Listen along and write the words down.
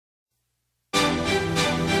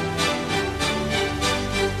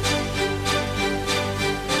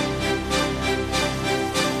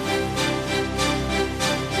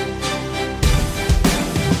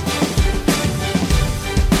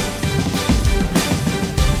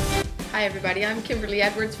Hi everybody, I'm Kimberly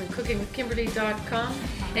Edwards from cookingwithkimberly.com,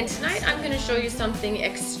 and tonight I'm going to show you something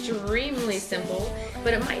extremely simple,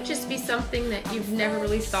 but it might just be something that you've never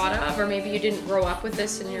really thought of, or maybe you didn't grow up with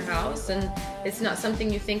this in your house and it's not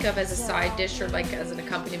something you think of as a side dish or like as an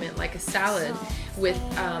accompaniment like a salad with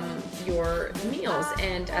your meals.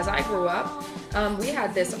 And as I grew up, we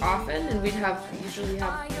had this often, and we'd usually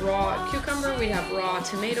have raw cucumber, we'd have raw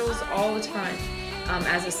tomatoes all the time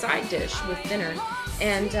as a side dish with dinner.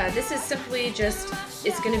 And this is simply just,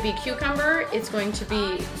 it's going to be cucumber, it's going to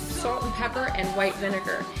be salt and pepper and white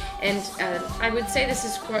vinegar. And I would say this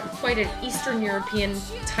is quite an Eastern European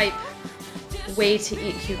type way to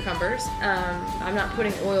eat cucumbers. I'm not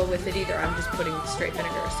putting oil with it either, I'm just putting straight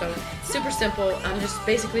vinegar. So super simple. I'm just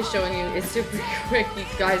basically showing you, it's super quick. You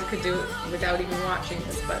guys could do it without even watching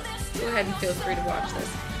this, but go ahead and feel free to watch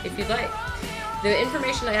this if you'd like. The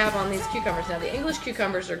information I have on these cucumbers, now the English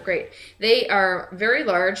cucumbers are great. They are very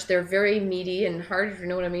large, they're very meaty and hard, if you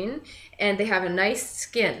know what I mean, and they have a nice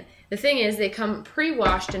skin. The thing is, they come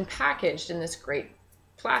pre-washed and packaged in this great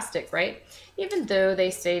plastic, right? Even though they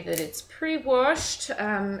say that it's pre-washed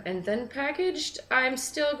and then packaged, I'm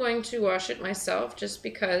still going to wash it myself just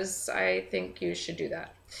because I think you should do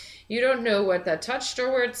that. You don't know what that touched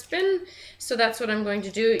or where it's been, so that's what I'm going to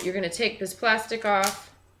do. You're going to take this plastic off,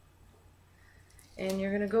 and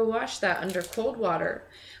you're going to go wash that under cold water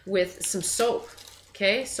with some soap,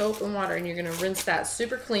 okay? Soap and water, and you're going to rinse that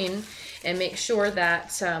super clean and make sure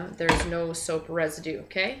that there's no soap residue,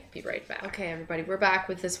 okay? Be right back. Okay, everybody, we're back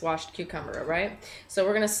with this washed cucumber, all right? So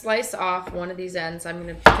we're going to slice off one of these ends. I'm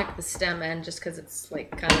going to pick the stem end just because it's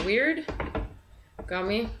like kind of weird. Got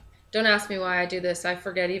me? Don't ask me why I do this. I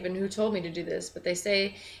forget even who told me to do this, but they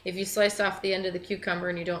say if you slice off the end of the cucumber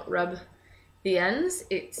and you don't rub the ends,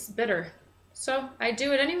 it's bitter. So I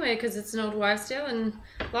do it anyway because it's an old wives' tale, and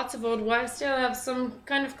lots of old wives' tale have some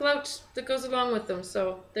kind of clout that goes along with them.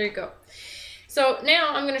 So there you go. So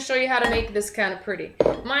now I'm going to show you how to make this kind of pretty.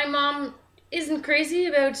 My mom isn't crazy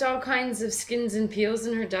about all kinds of skins and peels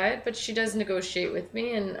in her diet, but she does negotiate with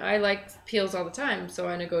me, and I like peels all the time, so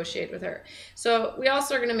I negotiate with her. So we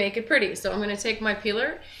also are going to make it pretty. So I'm going to take my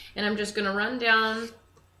peeler and I'm just going to run down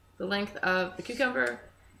the length of the cucumber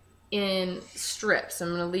in strips. I'm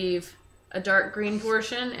going to leave a dark green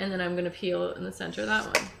portion, and then I'm going to peel in the center of that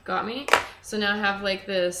one. Got me? So now I have like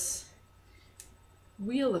this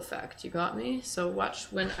wheel effect. You got me? So watch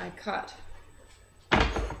when I cut.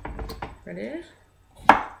 Ready?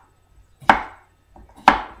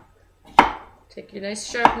 Take your nice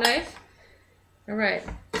sharp knife. Alright,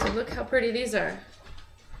 so look how pretty these are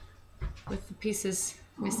with the pieces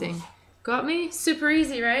missing. Got me? Super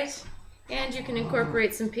easy, right? And you can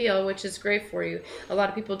incorporate some peel, which is great for you. A lot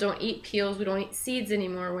of people don't eat peels. We don't eat seeds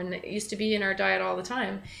anymore, when it used to be in our diet all the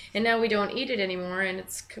time. And now we don't eat it anymore, and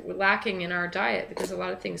it's lacking in our diet because a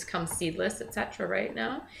lot of things come seedless, etc. right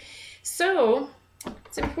now. So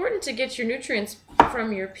it's important to get your nutrients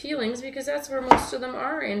from your peelings because that's where most of them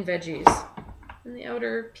are in veggies, in the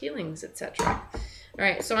outer peelings, etc. All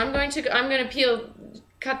right, so I'm going to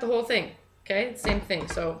cut the whole thing. Okay, same thing.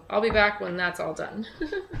 So I'll be back when that's all done.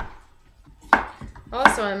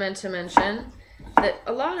 Also, I meant to mention that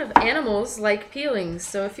a lot of animals like peelings.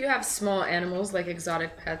 So if you have small animals like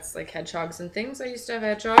exotic pets like hedgehogs and things, I used to have a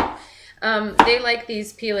hedgehog, they like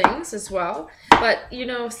these peelings as well. But you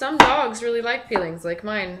know, some dogs really like peelings, like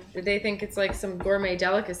mine. They think it's like some gourmet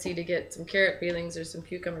delicacy to get some carrot peelings or some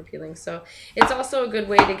cucumber peelings. So it's also a good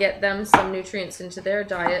way to get them some nutrients into their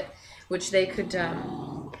diet, which they could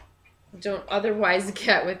don't otherwise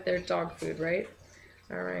get with their dog food, right?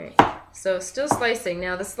 All right, so still slicing.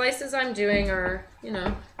 Now the slices I'm doing are, you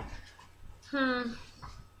know,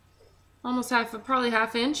 almost probably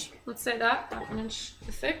half inch. Let's say that, half an inch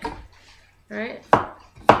thick. All right,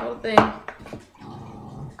 whole thing.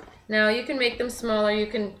 Now you can make them smaller. You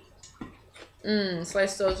can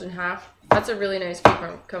slice those in half. That's a really nice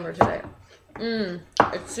cucumber today.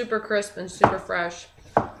 It's super crisp and super fresh.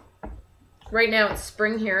 Right now it's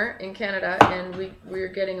spring here in Canada, and we're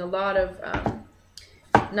getting a lot of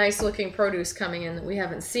nice looking produce coming in that we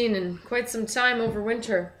haven't seen in quite some time over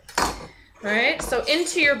winter. Alright, so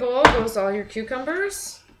into your bowl goes all your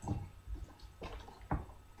cucumbers.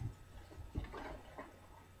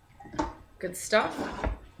 Good stuff.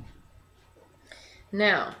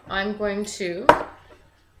 Now I'm going to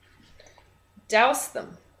douse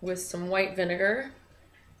them with some white vinegar.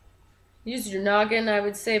 Use your noggin. I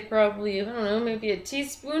would say probably, I don't know, maybe a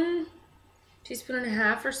teaspoon and a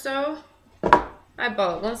half or so.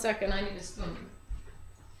 Eyeball it. 1 second, I need a spoon.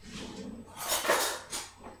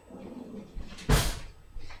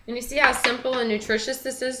 And you see how simple and nutritious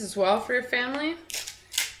this is as well for your family?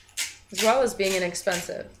 as well as being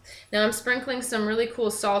inexpensive. Now I'm sprinkling some really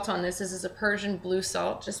cool salt on this. This is a Persian blue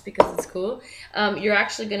salt, just because it's cool. You're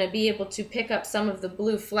actually going to be able to pick up some of the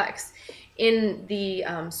blue flecks in the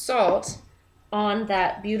salt on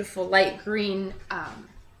that beautiful light green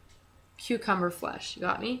cucumber flesh. You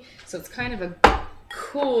got me? So it's kind of a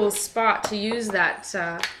cool spot to use that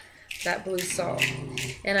that blue salt.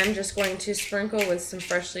 And I'm just going to sprinkle with some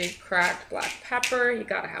freshly cracked black pepper. You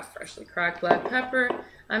gotta have freshly cracked black pepper.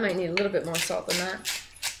 I might need a little bit more salt than that.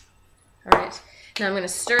 All right, now I'm gonna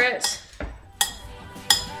stir it.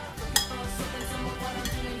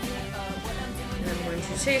 And I'm going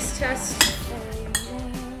to taste test.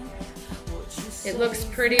 It looks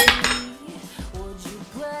pretty.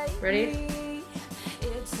 Ready?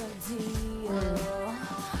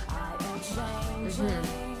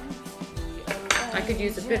 I could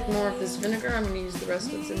use a bit more of this vinegar. I'm going to use the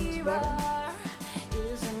rest of what's in this bottle.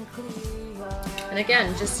 And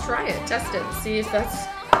again, just try it, test it, see if that's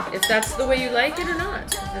the way you like it or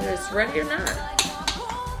not, if it's ready or not.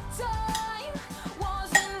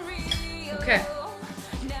 Okay.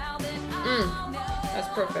 That's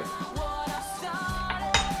perfect.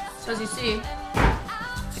 So as you see,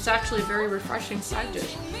 it's actually a very refreshing side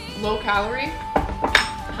dish. Low calorie,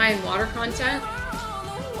 high in water content.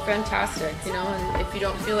 Fantastic, you know, and if you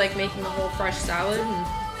don't feel like making a whole fresh salad and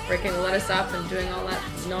breaking the lettuce up and doing all that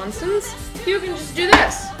nonsense, you can just do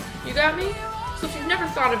this. You got me? So if you've never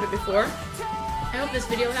thought of it before, I hope this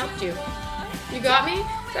video helped you. You got me?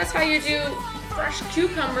 That's how you do fresh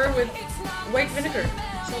cucumber with white vinegar,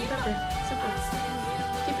 salt and pepper. Simple.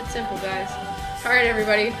 Keep it simple, guys. Alright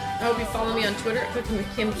everybody, I hope you follow me on Twitter at Cooking with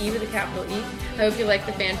Kim E with a capital E. I hope you like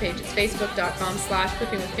the fan page. It's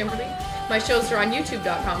facebook.com/cookingwithkimberly. My shows are on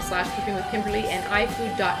youtube.com/cookingwithkimberly and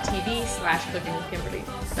ifood.tv/cookingwithkimberly.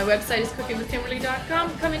 My website is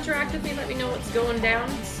cookingwithkimberly.com. Come interact with me, let me know what's going down.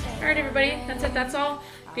 Alright everybody, that's it, that's all.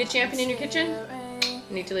 Be a champion in your kitchen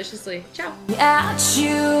and eat deliciously. Ciao. At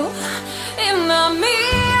you in the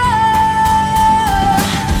mirror.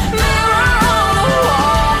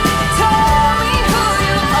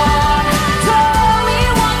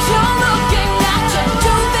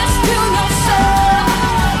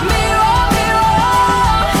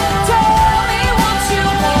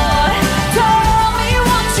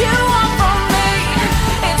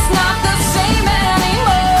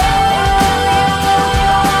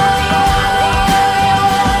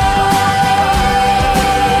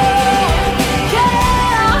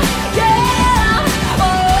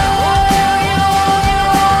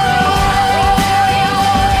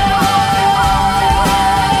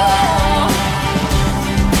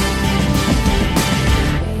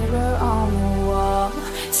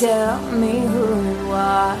 Tell me who you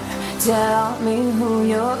are. Tell me who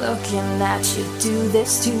you're looking at. You do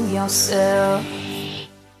this to yourself.